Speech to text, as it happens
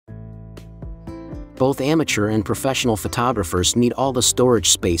Both amateur and professional photographers need all the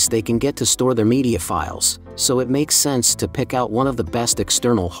storage space they can get to store their media files, so it makes sense to pick out one of the best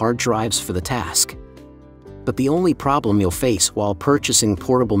external hard drives for the task. But the only problem you'll face while purchasing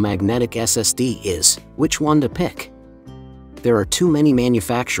portable magnetic SSD is, which one to pick? There are too many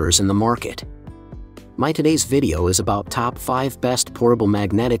manufacturers in the market. My today's video is about top 5 best portable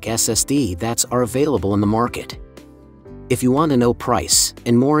magnetic SSD that are available in the market. If you want to know price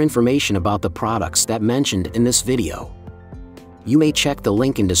and more information about the products that mentioned in this video, you may check the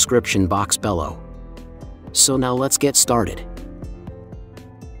link in description box below. So now let's get started.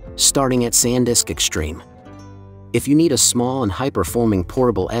 Starting at SanDisk Extreme. If you need a small and high-performing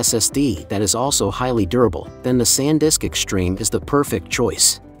portable SSD that is also highly durable, then the SanDisk Extreme is the perfect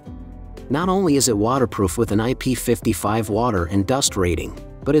choice. Not only is it waterproof with an IP55 water and dust rating,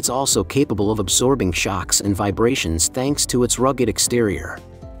 but it's also capable of absorbing shocks and vibrations thanks to its rugged exterior.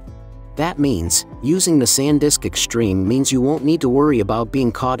 That means, using the SanDisk Extreme means you won't need to worry about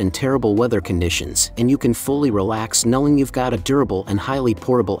being caught in terrible weather conditions, and you can fully relax knowing you've got a durable and highly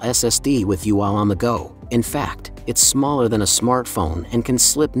portable SSD with you while on the go. In fact, it's smaller than a smartphone and can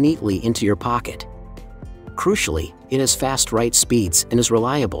slip neatly into your pocket. Crucially, it has fast write speeds and is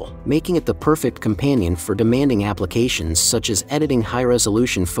reliable, making it the perfect companion for demanding applications such as editing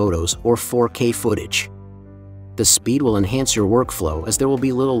high-resolution photos or 4K footage. The speed will enhance your workflow as there will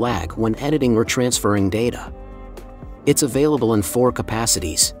be little lag when editing or transferring data. It's available in 4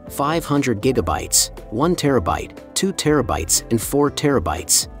 capacities: 500 GB, 1 TB, 2 TB, and 4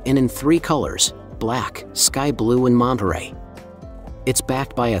 TB, and in 3 colors: black, sky blue, and Monterey. It's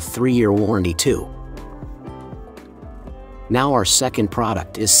backed by a 3-year warranty too. Now our second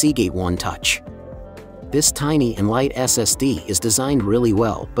product is Seagate One Touch. This tiny and light SSD is designed really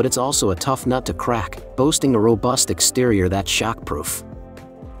well, but it's also a tough nut to crack, boasting a robust exterior that's shockproof.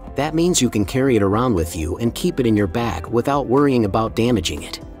 That means you can carry it around with you and keep it in your bag without worrying about damaging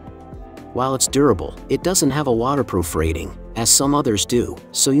it. While it's durable, it doesn't have a waterproof rating, as some others do,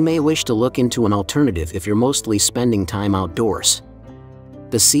 so you may wish to look into an alternative if you're mostly spending time outdoors.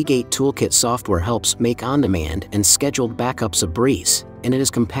 The Seagate Toolkit software helps make on-demand and scheduled backups a breeze, and it is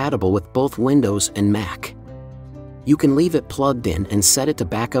compatible with both Windows and Mac. You can leave it plugged in and set it to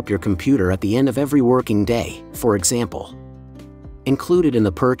back up your computer at the end of every working day, for example. Included in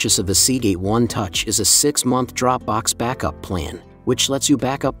the purchase of the Seagate One Touch is a 6-month Dropbox backup plan, which lets you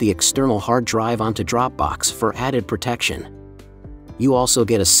back up the external hard drive onto Dropbox for added protection. You also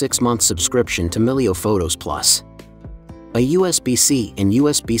get a 6-month subscription to Milio Photos Plus. A USB-C and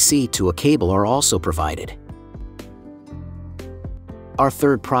USB-C to a cable are also provided. Our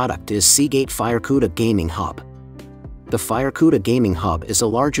third product is Seagate FireCuda Gaming Hub. The FireCuda Gaming Hub is a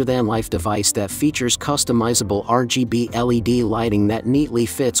larger-than-life device that features customizable RGB LED lighting that neatly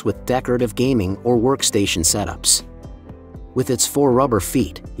fits with decorative gaming or workstation setups. With its 4 rubber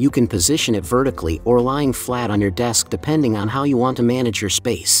feet, you can position it vertically or lying flat on your desk depending on how you want to manage your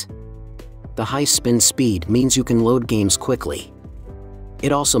space. The high spin speed means you can load games quickly.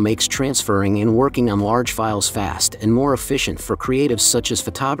 It also makes transferring and working on large files fast and more efficient for creatives such as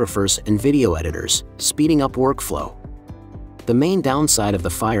photographers and video editors, speeding up workflow. The main downside of the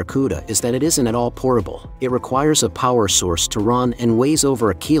FireCuda is that it isn't at all portable. It requires a power source to run and weighs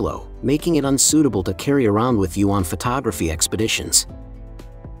over a kilo, making it unsuitable to carry around with you on photography expeditions.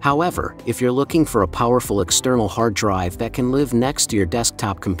 However, if you're looking for a powerful external hard drive that can live next to your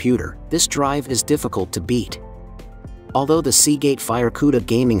desktop computer, this drive is difficult to beat. Although the Seagate FireCuda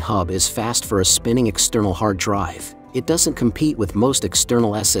Gaming Hub is fast for a spinning external hard drive, it doesn't compete with most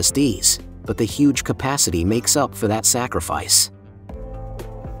external SSDs, but the huge capacity makes up for that sacrifice.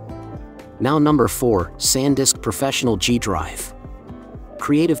 Now number 4, SanDisk Professional G Drive.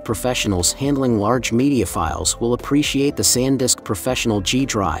 Creative professionals handling large media files will appreciate the SanDisk Professional G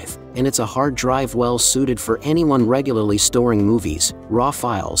Drive, and it's a hard drive well suited for anyone regularly storing movies, raw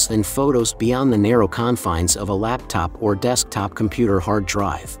files, and photos beyond the narrow confines of a laptop or desktop computer hard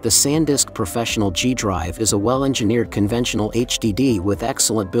drive. The SanDisk Professional G Drive is a well-engineered conventional HDD with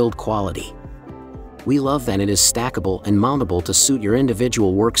excellent build quality. We love that it is stackable and mountable to suit your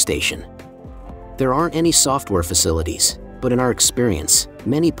individual workstation. There aren't any software facilities, but in our experience,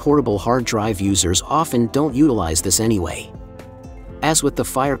 many portable hard drive users often don't utilize this anyway. As with the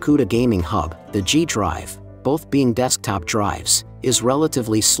FireCuda Gaming Hub, the G Drive, both being desktop drives, is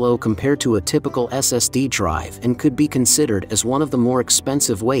relatively slow compared to a typical SSD drive and could be considered as one of the more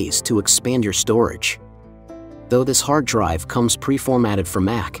expensive ways to expand your storage. Though this hard drive comes pre-formatted for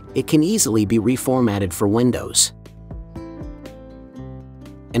Mac, it can easily be reformatted for Windows.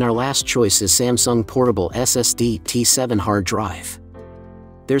 And our last choice is Samsung Portable SSD T7 Hard Drive.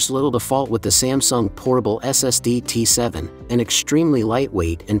 There's little to fault with the Samsung Portable SSD T7, an extremely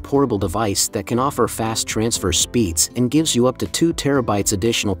lightweight and portable device that can offer fast transfer speeds and gives you up to 2 TB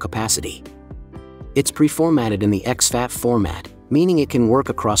additional capacity. It's pre-formatted in the exFAT format, meaning it can work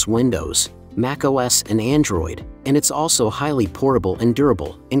across Windows, macOS and Android, and it's also highly portable and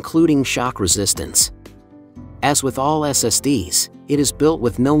durable, including shock resistance. As with all SSDs, it is built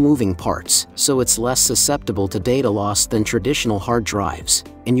with no moving parts, so it's less susceptible to data loss than traditional hard drives,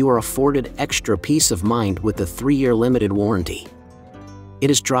 and you are afforded extra peace of mind with the 3-year limited warranty. It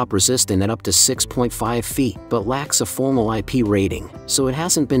is drop resistant at up to 6.5 feet but lacks a formal IP rating, so it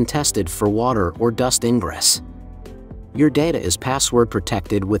hasn't been tested for water or dust ingress. Your data is password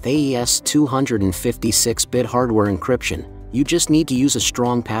protected with AES 256-bit hardware encryption. You just need to use a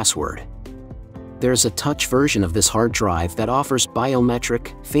strong password. There's a touch version of this hard drive that offers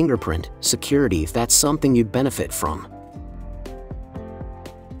biometric, fingerprint, security if that's something you'd benefit from.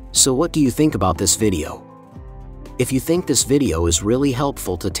 So what do you think about this video? If you think this video is really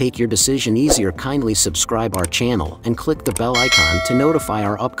helpful to take your decision easier, kindly subscribe our channel and click the bell icon to notify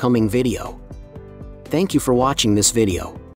our upcoming video. Thank you for watching this video.